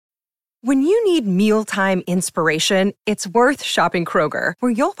When you need mealtime inspiration, it's worth shopping Kroger,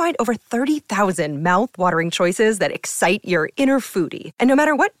 where you'll find over 30,000 mouth-watering choices that excite your inner foodie. And no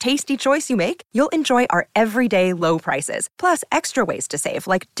matter what tasty choice you make, you'll enjoy our everyday low prices, plus extra ways to save,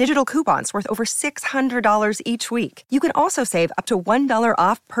 like digital coupons worth over $600 each week. You can also save up to $1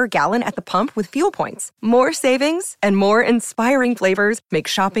 off per gallon at the pump with fuel points. More savings and more inspiring flavors make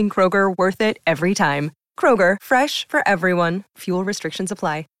shopping Kroger worth it every time. Kroger, fresh for everyone. Fuel restrictions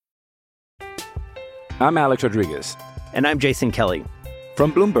apply. I'm Alex Rodriguez. And I'm Jason Kelly.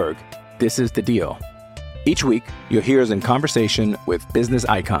 From Bloomberg, this is The Deal. Each week, you'll hear us in conversation with business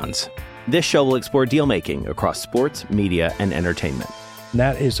icons. This show will explore deal-making across sports, media, and entertainment.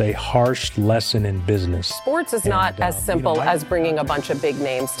 That is a harsh lesson in business. Sports is not as simple as bringing a bunch of big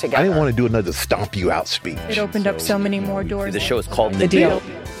names together. I didn't want to do another stomp you out speech. It opened up so many more doors. The show is called The Deal.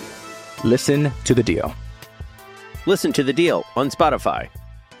 Listen to The Deal. Listen to The Deal on Spotify.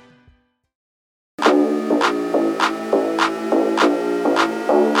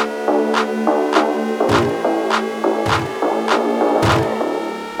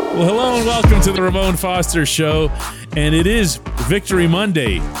 Well, hello and welcome to the Ramon Foster Show. And it is Victory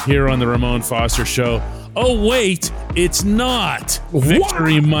Monday here on the Ramon Foster Show. Oh, wait, it's not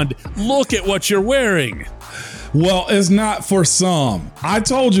Victory Monday. Look at what you're wearing. Well, it's not for some. I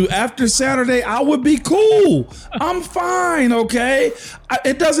told you after Saturday, I would be cool. I'm fine, okay?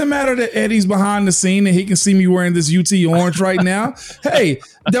 It doesn't matter that Eddie's behind the scene and he can see me wearing this UT orange right now. Hey,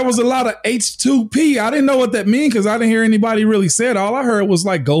 there was a lot of H2P. I didn't know what that meant because I didn't hear anybody really say it. All I heard was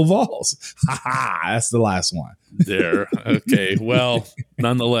like, go Vols. That's the last one. There. Okay. Well,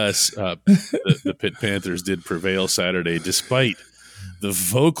 nonetheless, the Pitt Panthers did prevail Saturday despite the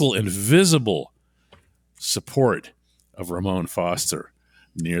vocal and visible support of Ramon Foster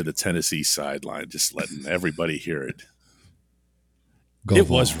near the Tennessee sideline, just letting everybody hear it. It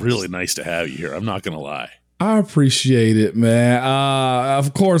was really nice to have you here. I'm not going to lie. I appreciate it, man.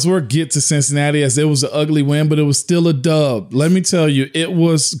 Of course, we'll get to Cincinnati as it was an ugly win, but it was still a dub. Let me tell you, it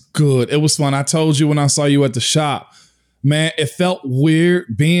was good. It was fun. I told you when I saw you at the shop, man, it felt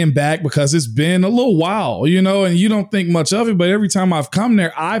weird being back because it's been a little while, you know, and you don't think much of it. But every time I've come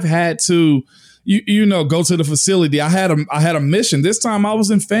there, I've had to go to the facility. I had a mission. This time I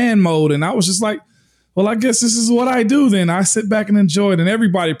was in fan mode and I was just like, well, I guess this is what I do then. I sit back and enjoy it. And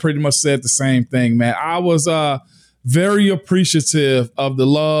everybody pretty much said the same thing, man. I was very appreciative of the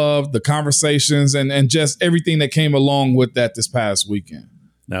love, the conversations, and just everything that came along with that this past weekend.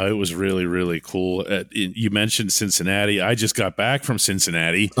 Now, it was really, really cool. You mentioned Cincinnati. I just got back from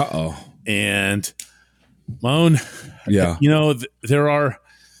Cincinnati. And Moan, yeah,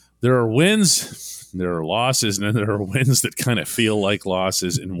 there are wins, there are losses, and then there are wins that kind of feel like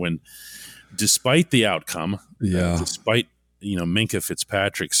losses. And when, despite the outcome, despite Minkah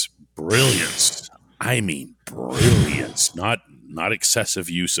Fitzpatrick's brilliance, I mean brilliance, not excessive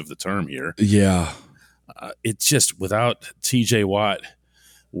use of the term here. Yeah, it's just without T.J. Watt,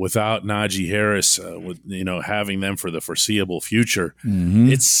 without Najee Harris, having them for the foreseeable future,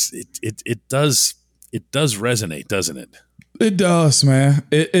 it does resonate, doesn't it? It does, man.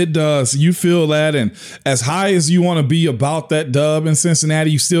 It does. You feel that, and as high as you want to be about that dub in Cincinnati,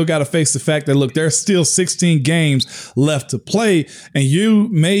 you still got to face the fact that, look, there's still 16 games left to play, and you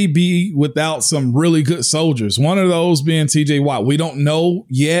may be without some really good soldiers. One of those being TJ Watt. We don't know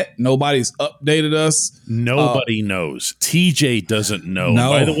yet. Nobody's updated us. Nobody knows. TJ doesn't know.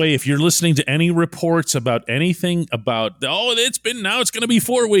 No. By the way, if you're listening to any reports about anything about, now it's going to be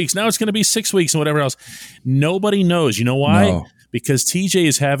 4 weeks, now it's going to be 6 weeks and whatever else, nobody knows. You know why? No. Because TJ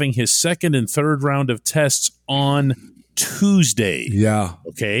is having his second and third round of tests on Tuesday. Yeah.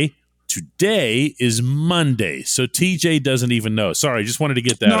 Okay. Today is Monday, so TJ doesn't even know. Sorry, just wanted to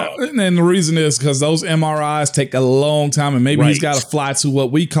get that out. And the reason is because those MRIs take a long time, and maybe he's got to fly to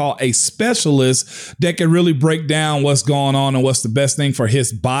what we call a specialist that can really break down what's going on and what's the best thing for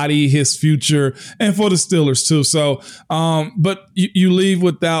his body, his future, and for the Steelers too. So, but you leave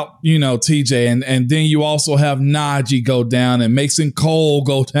without, TJ, and then you also have Najee go down and Mason Cole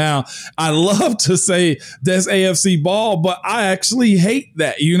go down. I love to say that's AFC ball, but I actually hate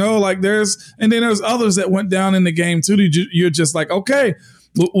that, there's others that went down in the game too. You're just like, okay,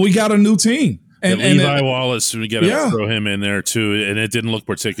 we got a new team. And Levi Wallace, we got to throw him in there too. And it didn't look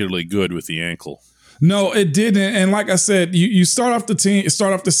particularly good with the ankle. No, it didn't. And like I said, you start off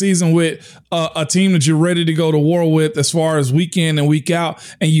the season with a team that you're ready to go to war with as far as week in and week out.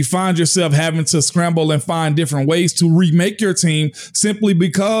 And you find yourself having to scramble and find different ways to remake your team simply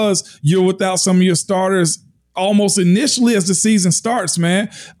because you're without some of your starters almost initially as the season starts, man.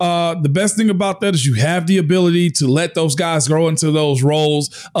 The best thing about that is you have the ability to let those guys grow into those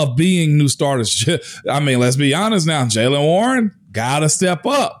roles of being new starters. I mean, let's be honest now, Jaylen Warren gotta step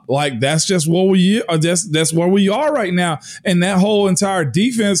up. Like that's just what that's where we are right now. And that whole entire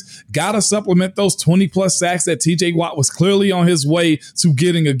defense gotta supplement those 20+ sacks that TJ Watt was clearly on his way to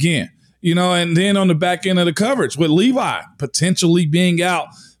getting again. You know, and then on the back end of the coverage with Levi potentially being out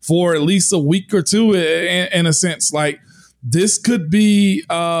for at least a week or two in a sense, like this could be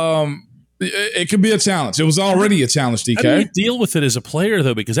it could be a challenge. It was already a challenge, DK. How do you deal with it as a player,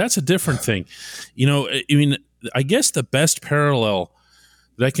 though? Because that's a different thing. You know, I mean, I guess the best parallel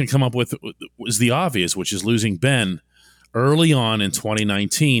that I can come up with was the obvious, which is losing Ben early on in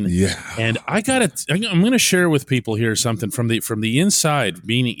 2019. Yeah. And I'm going to share with people here something from the inside,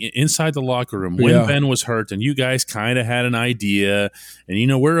 meaning inside the locker room when Ben was hurt and you guys kind of had an idea and, you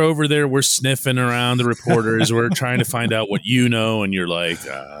know, we're over there, we're sniffing around the reporters. We're trying to find out what you know. And you're like,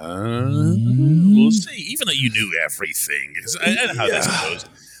 we'll see, even though you knew everything. I know how this goes.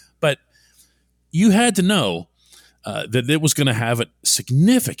 But you had to know that it was going to have a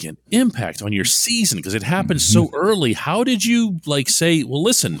significant impact on your season because it happened so early. How did you say, well,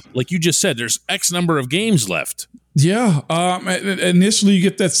 listen, like you just said, there's X number of games left? Yeah. Initially you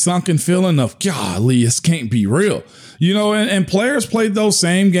get that sunken feeling of, golly, this can't be real. You know, and players play those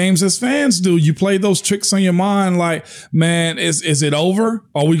same games as fans do. You play those tricks on your mind like, man, is it over?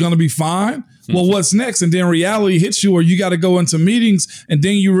 Are we going to be fine? Well, what's next? And then reality hits you or you got to go into meetings and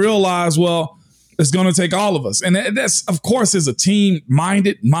then you realize, well, it's going to take all of us. And that's, of course, is a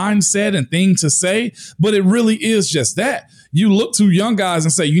team-minded mindset and thing to say, but it really is just that. You look to young guys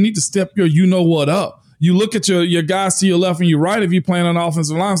and say, you need to step your you-know-what up. You look at your guys to your left and your right if you're playing on the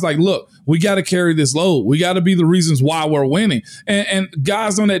offensive line. It's like, look, we got to carry this load. We got to be the reasons why we're winning. And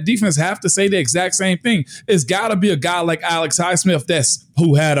guys on that defense have to say the exact same thing. It's got to be a guy like Alex Highsmith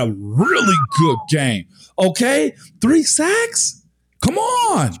who had a really good game. Okay? 3 sacks? Come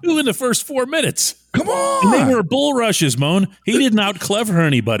on. 2 in the first 4 minutes. Come on. And they were bull rushes, Moan. He didn't out-clever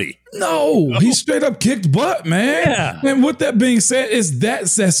anybody. No, he straight up kicked butt, man. Yeah. And with that being said,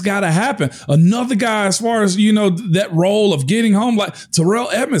 that's got to happen. Another guy, as far as, you know, that role of getting home, like Terrell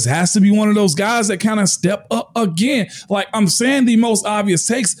Edmonds has to be one of those guys that kind of step up again. Like I'm saying the most obvious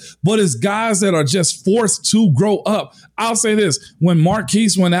takes, but it's guys that are just forced to grow up. I'll say this, when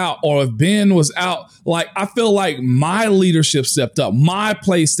Marquise went out or if Ben was out, like I feel like my leadership stepped up, my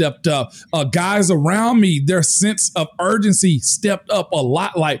play stepped up, guys around me, their sense of urgency stepped up a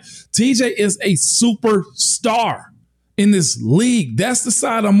lot. Like TJ is a superstar in this league. That's the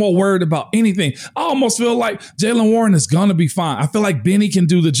side I'm more worried about anything. I almost feel like Jaylen Warren is going to be fine. I feel like Benny can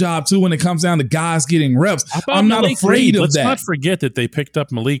do the job too when it comes down to guys getting reps. I'm not afraid of that. Let's not forget that they picked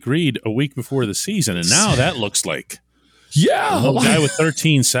up Malik Reed a week before the season, and now that looks like a guy with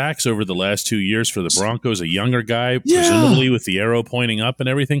 13 sacks over the last 2 years for the Broncos, a younger guy, presumably with the arrow pointing up and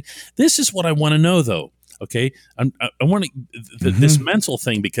everything. This is what I want to know, though. Okay, I want this mental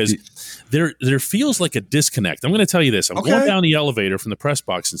thing because there feels like a disconnect. I'm going to tell you this. I'm going down the elevator from the press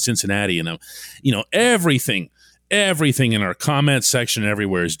box in Cincinnati, and everything in our comment section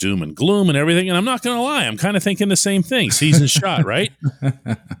everywhere is doom and gloom and everything. And I'm not going to lie, I'm kind of thinking the same thing. Season shot, right?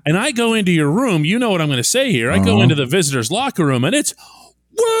 And I go into your room. You know what I'm going to say here. I go into the visitors' locker room, and it's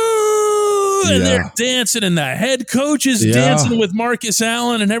woo, and they're dancing, and the head coach is dancing with Marcus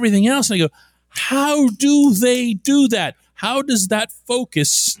Allen and everything else. And I go, how do they do that? How does that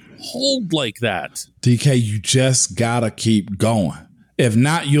focus hold like that? DK, you just gotta keep going. If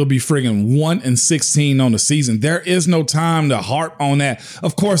not, you'll be friggin' 1-16 on the season. There is no time to harp on that.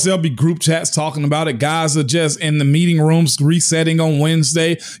 Of course, there'll be group chats talking about it. Guys are just in the meeting rooms resetting on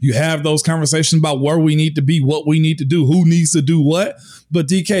Wednesday. You have those conversations about where we need to be, what we need to do, who needs to do what. But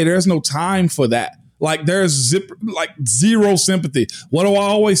DK, there's no time for that. Like there's zero sympathy. What do I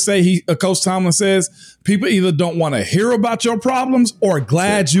always say? Coach Tomlin says, people either don't want to hear about your problems or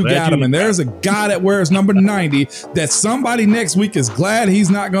glad you got them. And there's a guy that wears number 90 that somebody next week is glad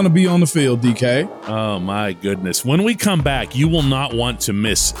he's not going to be on the field, DK. Oh, my goodness. When we come back, you will not want to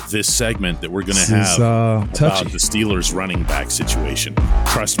miss this segment that we're going to have about the Steelers running back situation.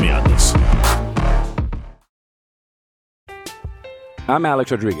 Trust me on this. I'm Alex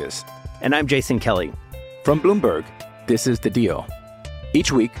Rodriguez. And I'm Jason Kelly. From Bloomberg, this is The Deal.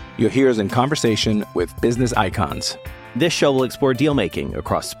 Each week, you'll hear us in conversation with business icons. This show will explore deal-making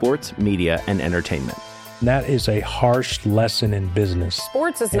across sports, media, and entertainment. That is a harsh lesson in business.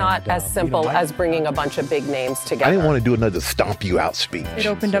 Sports is not as simple as bringing a bunch of big names together. I didn't want to do another stomp you out speech. It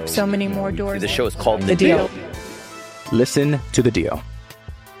opened up so many more doors. The show is called The Deal. Listen to The Deal.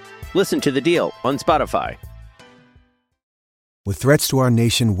 Listen to The Deal on Spotify. With threats to our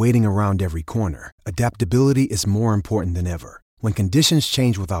nation waiting around every corner, adaptability is more important than ever. When conditions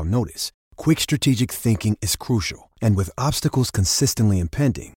change without notice, quick strategic thinking is crucial. And with obstacles consistently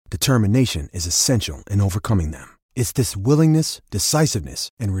impending, determination is essential in overcoming them. It's this willingness,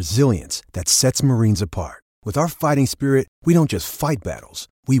 decisiveness, and resilience that sets Marines apart. With our fighting spirit, we don't just fight battles,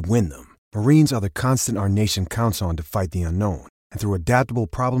 we win them. Marines are the constant our nation counts on to fight the unknown. And through adaptable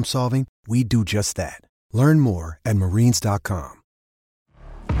problem solving, we do just that. Learn more at marines.com.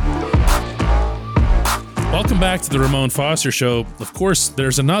 Welcome back to the Ramon Foster Show. Of course,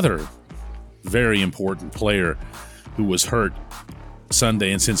 there's another very important player who was hurt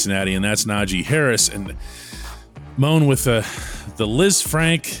Sunday in Cincinnati, and that's Najee Harris. And Moan, with the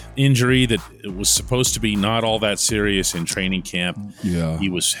Lisfranc injury that it was supposed to be not all that serious in training camp, he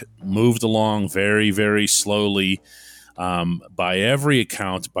was moved along very, very slowly. By every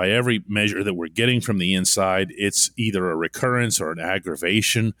account, by every measure that we're getting from the inside, it's either a recurrence or an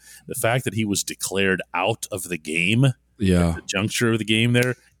aggravation. The fact that he was declared out of the game at the juncture of the game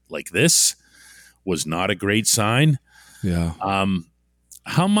there, like this, was not a great sign. Yeah.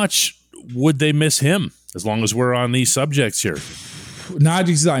 How much would they miss him, as long as we're on these subjects here?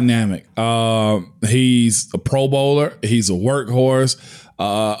 Najee's dynamic. He's a Pro Bowler. He's a workhorse.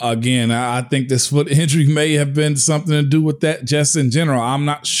 Again, I think this foot injury may have been something to do with that just in general. I'm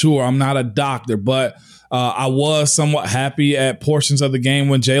not sure. I'm not a doctor, but I was somewhat happy at portions of the game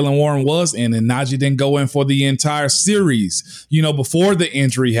when Jaylen Warren was in and Najee didn't go in for the entire series. You know, before the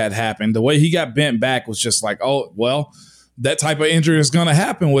injury had happened, the way he got bent back was just like, oh, well, that type of injury is going to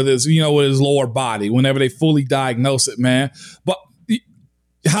happen with his, with his lower body whenever they fully diagnose it, man. But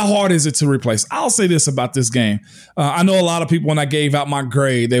how hard is it to replace? I'll say this about this game. I know a lot of people, when I gave out my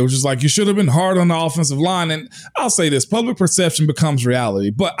grade, they were just like, you should have been hard on the offensive line. And I'll say this, public perception becomes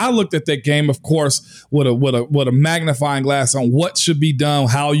reality. But I looked at that game, of course, with a magnifying glass on what should be done,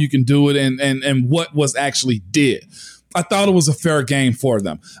 how you can do it, and what was actually did. I thought it was a fair game for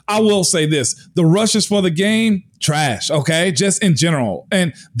them. I will say this, the rushes for the game, trash, okay? Just in general.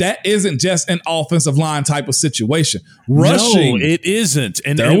 And that isn't just an offensive line type of situation. Rushing. No, it isn't.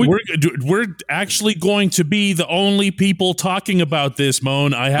 And we're actually going to be the only people talking about this,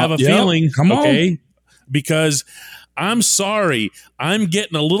 Moan. I have a feeling. Come on. Because I'm sorry, I'm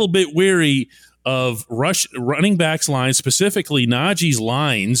getting a little bit weary of running backs lines, specifically Najee's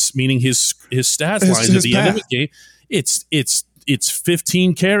lines, meaning his stats lines at the end of the game. It's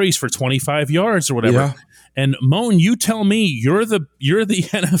 15 carries for 25 yards or whatever. Yeah. And Moan, you tell me, you're the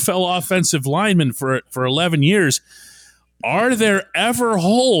NFL offensive lineman for 11 years. Are there ever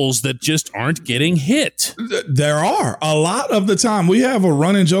holes that just aren't getting hit? There are. A lot of the time. We have a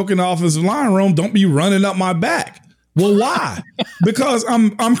running joke in the offensive line room. Don't be running up my back. Well, why? Because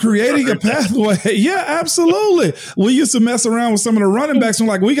I'm creating a pathway. Yeah, absolutely. We used to mess around with some of the running backs and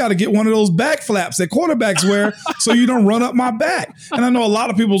like, we got to get one of those back flaps that quarterbacks wear so you don't run up my back. And I know a lot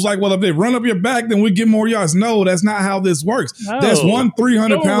of people's like, well, if they run up your back, then we get more yards. No, that's not how this works. No. There's one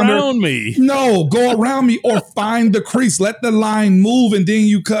 300-pounder. Go around me. No, go around me or find the crease. Let the line move and then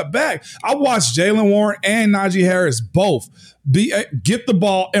you cut back. I watched Jaylen Warren and Najee Harris both get the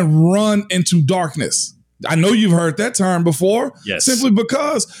ball and run into darkness. I know you've heard that term before. Yes. Simply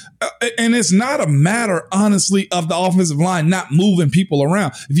because, and it's not a matter, honestly, of the offensive line not moving people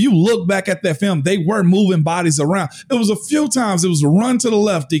around. If you look back at that film, they were moving bodies around. It was a few times, it was a run to the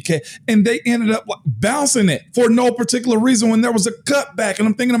left, DK, and they ended up bouncing it for no particular reason when there was a cutback. And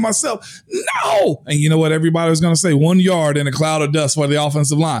I'm thinking to myself, no. And you know what everybody was going to say? 1 yard in a cloud of dust for the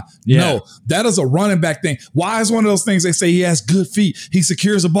offensive line. Yeah. No, that is a running back thing. Why is one of those things they say he has good feet? He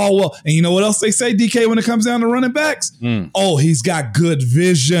secures the ball well. And you know what else they say, DK, when it comes down to running backs? Oh, he's got good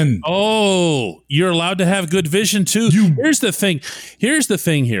vision. Oh, you're allowed to have good vision too. Here's the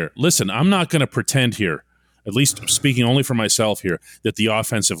thing here. Listen, I'm not going to pretend here, at least speaking only for myself here, that the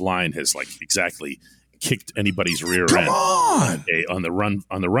offensive line has like exactly kicked anybody's rear end on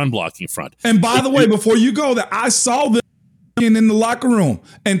the run blocking front. And by the way, before you go there, I saw this in the locker room.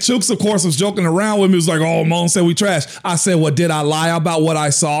 And Chooks, of course, was joking around with me. He was like, oh, Moan said we trash. I said, well, did I lie about what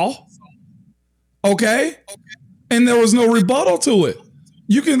I saw? Okay. And there was no rebuttal to it.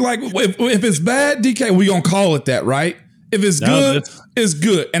 You can if it's bad, DK, we gonna call it that, right? If it's good, it's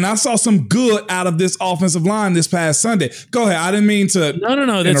good. And I saw some good out of this offensive line this past Sunday. Go ahead. I didn't mean to.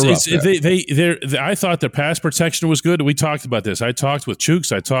 No. I thought their pass protection was good. We talked about this. I talked with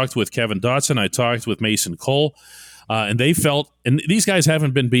Chooks. I talked with Kevin Dotson. I talked with Mason Cole. And they felt, and these guys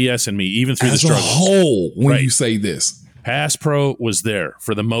haven't been BSing me even through the struggle. As a whole, when you say this. Pass Pro was there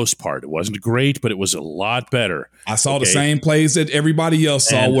for the most part. It wasn't great, but it was a lot better. I saw the same plays that everybody else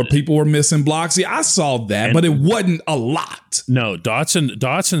saw where people were missing blocks. Yeah, I saw that, but it wasn't a lot. No,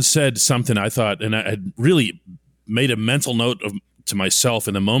 Dotson said something I thought, and I had really made a mental note to myself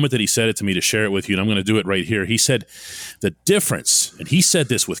in the moment that he said it to me to share it with you, and I'm going to do it right here. He said the difference, and he said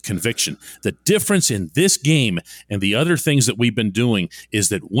this with conviction, the difference in this game and the other things that we've been doing is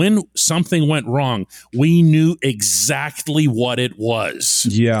that when something went wrong, we knew exactly what it was.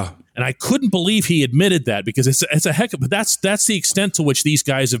 Yeah. And I couldn't believe he admitted that, because it's a heck of, but that's the extent to which these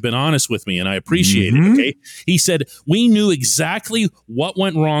guys have been honest with me, and I appreciate it. Okay, he said we knew exactly what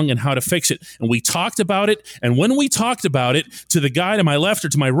went wrong and how to fix it, and we talked about it. And when we talked about it to the guy to my left or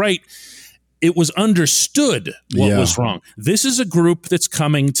to my right, it was understood what was wrong. This is a group that's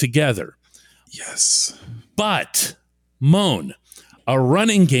coming together. Yes, but Moan, a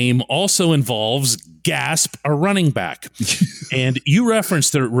running game also involves a running back. And you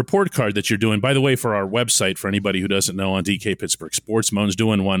referenced the report card that you're doing, by the way, for our website, for anybody who doesn't know, on DK Pittsburgh Sports. Moan's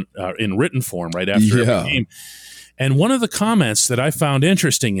doing one in written form right after every game. And one of the comments that I found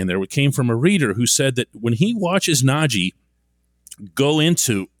interesting in there came from a reader who said that when he watches Najee go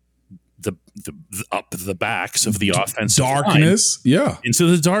into the backs of the offensive darkness, line, into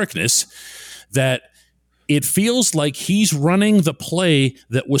the darkness, that it feels like he's running the play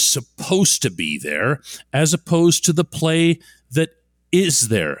that was supposed to be there as opposed to the play that is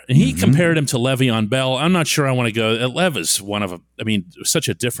there. And he compared him to Le'Veon Bell. I'm not sure I want to go. Lev is such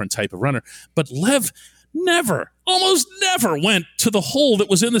a different type of runner. But Lev almost never went to the hole that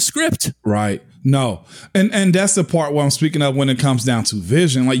was in the script. Right. No. And that's the part where I'm speaking of when it comes down to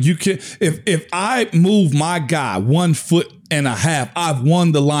vision. Like, you can, if I move my guy 1.5 foot, I've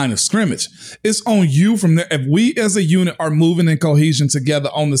won the line of scrimmage. It's on you from there. If we as a unit are moving in cohesion together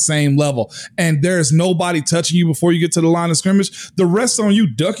on the same level, and there's nobody touching you before you get to the line of scrimmage, the rest on you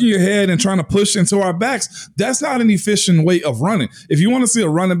ducking your head and trying to push into our backs, that's not an efficient way of running. If you want to see a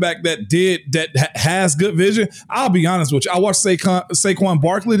running back that has good vision, I'll be honest with you. I watched Saquon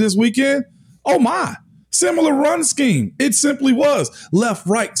Barkley this weekend. Oh my. Similar run scheme. It simply was left,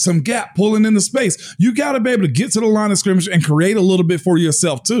 right, some gap pulling into space. You got to be able to get to the line of scrimmage and create a little bit for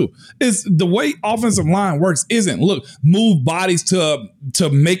yourself too. It's the way offensive line works. Move bodies to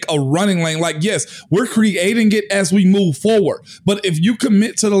make a running lane. Like, yes, we're creating it as we move forward. But if you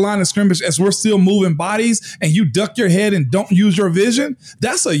commit to the line of scrimmage as we're still moving bodies and you duck your head and don't use your vision,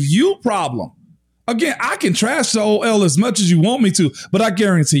 that's a you problem. Again, I can trash the OL as much as you want me to, but I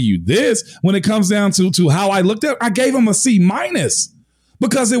guarantee you this, when it comes down to how I looked at it, I gave them a C-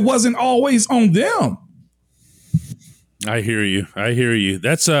 because it wasn't always on them. I hear you.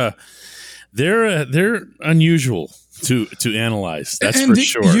 That's they're unusual to analyze. That's for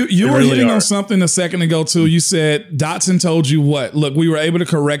sure. You were really hitting on something a second ago too. You said Dotson told you what? Look, we were able to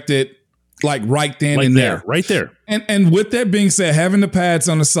correct it like right then and there. Right there. And with that being said, having the pads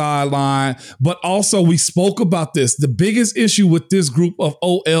on the sideline, but also we spoke about this. The biggest issue with this group of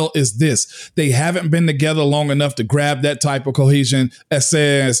OL is this. They haven't been together long enough to grab that type of cohesion that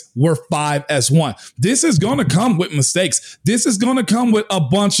says we're 5 as one. This is going to come with mistakes. This is going to come with a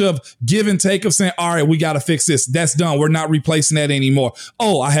bunch of give and take of saying, all right, we got to fix this. That's done. We're not replacing that anymore.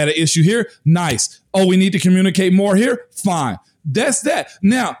 Oh, I had an issue here. Nice. Oh, we need to communicate more here. Fine. That's that.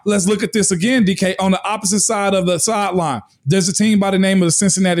 Now, let's look at this again, DK. On the opposite side of the sideline, there's a team by the name of the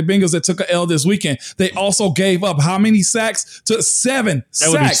Cincinnati Bengals that took an L this weekend. They also gave up how many sacks? To 7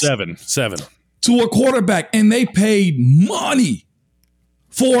 sacks. That would be seven. To a quarterback, and they paid money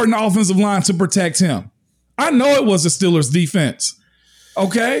for an offensive line to protect him. I know it was the Steelers' defense.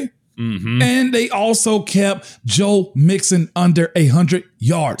 Okay? Mm-hmm. And they also kept Joe Mixon under 100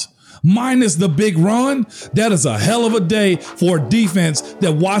 yards. Minus the big run, that is a hell of a day for a defense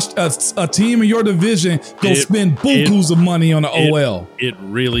that watched a team in your division spend bukus of money on the OL. It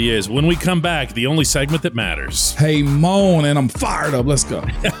really is. When we come back, the only segment that matters. Hey, Moan, and I'm fired up. Let's go.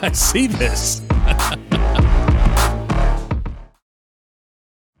 I see this.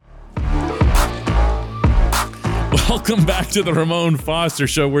 Welcome back to the Ramon Foster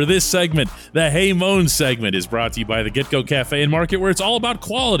Show, where this segment, the Hey Moan segment, is brought to you by the Get-Go Cafe and Market, where it's all about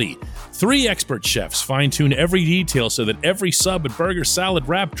quality. 3 expert chefs fine-tune every detail so that every sub and burger, salad,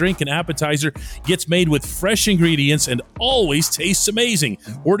 wrap, drink, and appetizer gets made with fresh ingredients and always tastes amazing.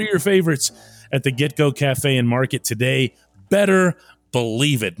 Order your favorites at the Get-Go Cafe and Market today. Better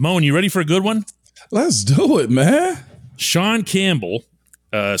believe it. Moan, you ready for a good one? Let's do it, man. Sean Campbell,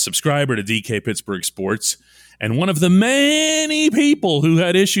 subscriber to DK Pittsburgh Sports, and one of the many people who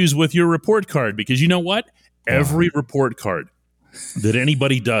had issues with your report card, because you know what? Every report card that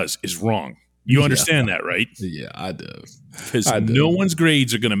anybody does is wrong. You understand that, right? Yeah, I do. Because no one's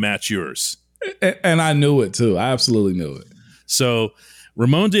grades are going to match yours. And I knew it, too. I absolutely knew it. So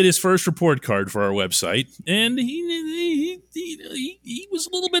Ramon did his first report card for our website, and he was a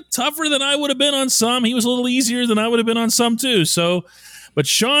little bit tougher than I would have been on some. He was a little easier than I would have been on some, too. But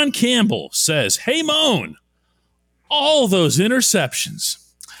Sean Campbell says, hey, Moan, all those interceptions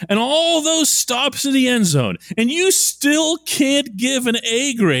and all those stops in the end zone, and you still can't give an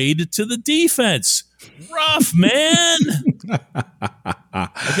A grade to the defense. Rough, man.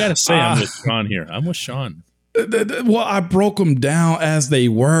 I got to say, I'm with Sean here. I'm with Sean. Well, I broke them down as they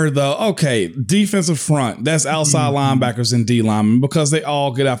were, though. Okay, defensive front, that's outside linebackers and D linemen because they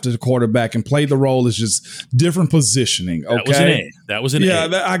all get after the quarterback and play the role. Is just different positioning. Okay, That was an A.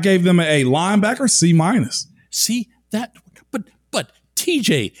 Yeah, I gave them an A. Linebacker, C-. See that, but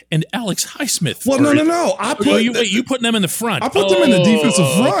TJ and Alex Highsmith. Well, no. You putting them in the front. I put them in the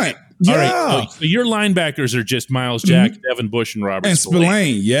defensive front. Yeah. All right. So your linebackers are just Miles Jack, Devin Bush, and Robert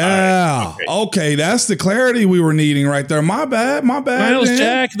Spillane. Yeah. Right. Okay. That's the clarity we were needing right there. My bad. Miles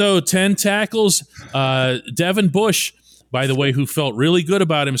Jack, though, 10 tackles. Devin Bush, by the way, who felt really good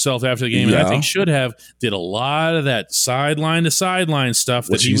about himself after the game, and I think should have, did a lot of that sideline to sideline stuff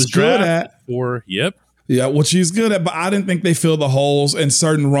that he was good at. For. Yep. Yeah, which he's good at, but I didn't think they filled the holes in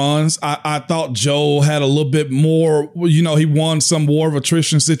certain runs. I thought Joe had a little bit more, he won some war of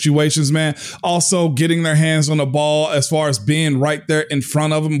attrition situations, man. Also, getting their hands on the ball as far as being right there in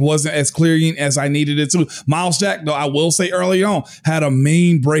front of him wasn't as clear as I needed it to. Miles Jack, though, I will say early on, had a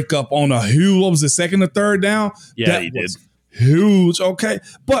mean breakup on a huge, what was it, second or third down? Yeah, he did. Huge. Okay.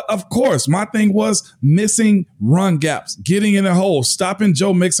 But of course, my thing was missing run gaps, getting in the hole, stopping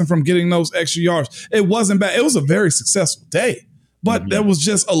Joe Mixon from getting those extra yards. It wasn't bad. It was a very successful day, but there was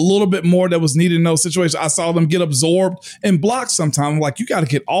just a little bit more that was needed in those situations. I saw them get absorbed and blocked sometimes. Like, you got to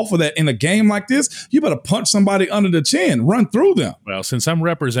get off of that in a game like this. You better punch somebody under the chin, run through them. Well, since I'm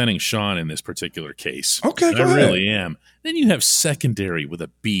representing Sean in this particular case, okay, I really am. Then you have secondary with a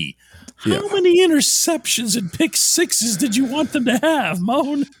B. How many interceptions and pick sixes did you want them to have,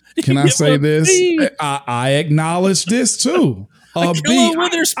 Moan? Can I say this? I acknowledge this too. Ahkello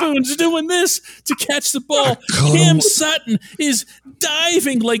Witherspoon's doing this to catch the ball. Cam Sutton is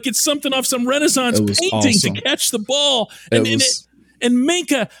diving like it's something off some Renaissance painting to catch the ball. And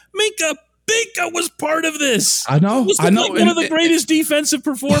Minka was part of this. I know. It was one of the greatest defensive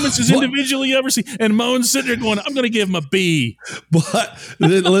performances individually you ever seen. And Moan's sitting there going, I'm going to give him a B. But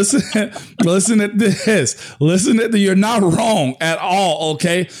listen at this. You're not wrong at all,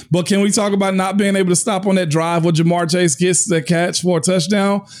 okay? But can we talk about not being able to stop on that drive where Jamar Chase gets the catch for a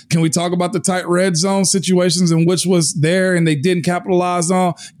touchdown? Can we talk about the tight red zone situations in which was there and they didn't capitalize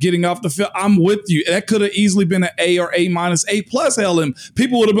on getting off the field? I'm with you. That could have easily been an A or A-, A+ hell, and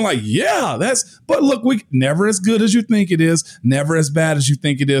people would have been like, yeah, but look, we never as good as you think it is, never as bad as you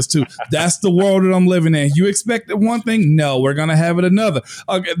think it is too. That's the world that I'm living in. You expected one thing, no, we're gonna have it another.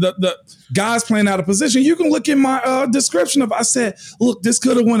 The guys playing out of position. You can look in my description of. I said, look, this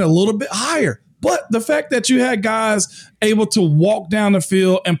could have went a little bit higher. But the fact that you had guys able to walk down the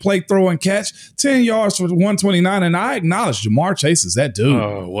field and play throw and catch 10 yards for 129, and I acknowledge Jamar Chase is that dude.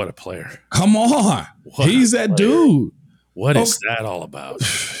 Oh, what a player! Come on, he's that dude. What is that all about?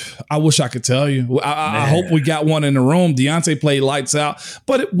 I wish I could tell you. I hope we got one in the room. Deontay played lights out,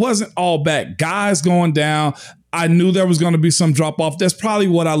 but it wasn't all bad. Guys going down. I knew there was going to be some drop off. That's probably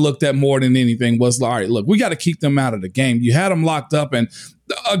what I looked at more than anything was, all right, look, we got to keep them out of the game. You had them locked up. And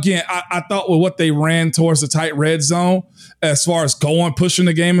again, I thought with what they ran towards the tight red zone, as far as pushing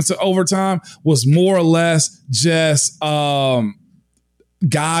the game into overtime, was more or less just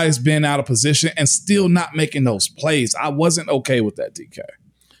guys being out of position and still not making those plays. I wasn't okay with that, DK.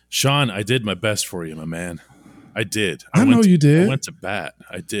 Sean, I did my best for you, my man. I did. I know you did. I went to bat.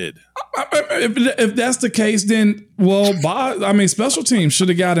 I did. If that's the case, then, well, special teams should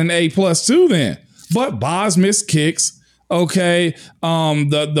have got an A+ too then. But Boz missed kicks. Okay.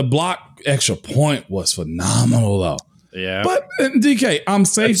 The block extra point was phenomenal, though. Yeah. But DK, I'm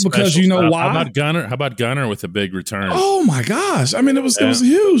safe because you know why? How about Gunner with a big return? Oh my gosh. I mean, it was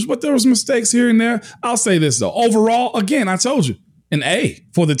huge, but there was mistakes here and there. I'll say this though. Overall, again, I told you, an A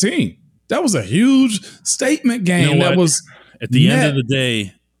for the team. That was a huge statement game. That was at the end of the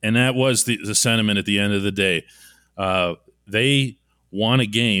day, and that was the sentiment at the end of the day. They won a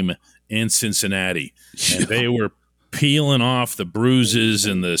game in Cincinnati, and they were peeling off the bruises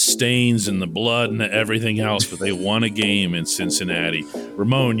and the stains and the blood and everything else, but they won a game in Cincinnati.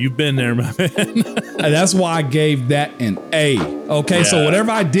 Ramon, you've been there, my man. That's why I gave that an A. Okay, yeah. So whatever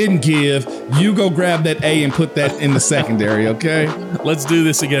I didn't give, you go grab that A and put that in the secondary, okay? Let's do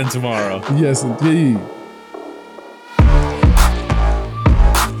this again tomorrow. Yes, indeed.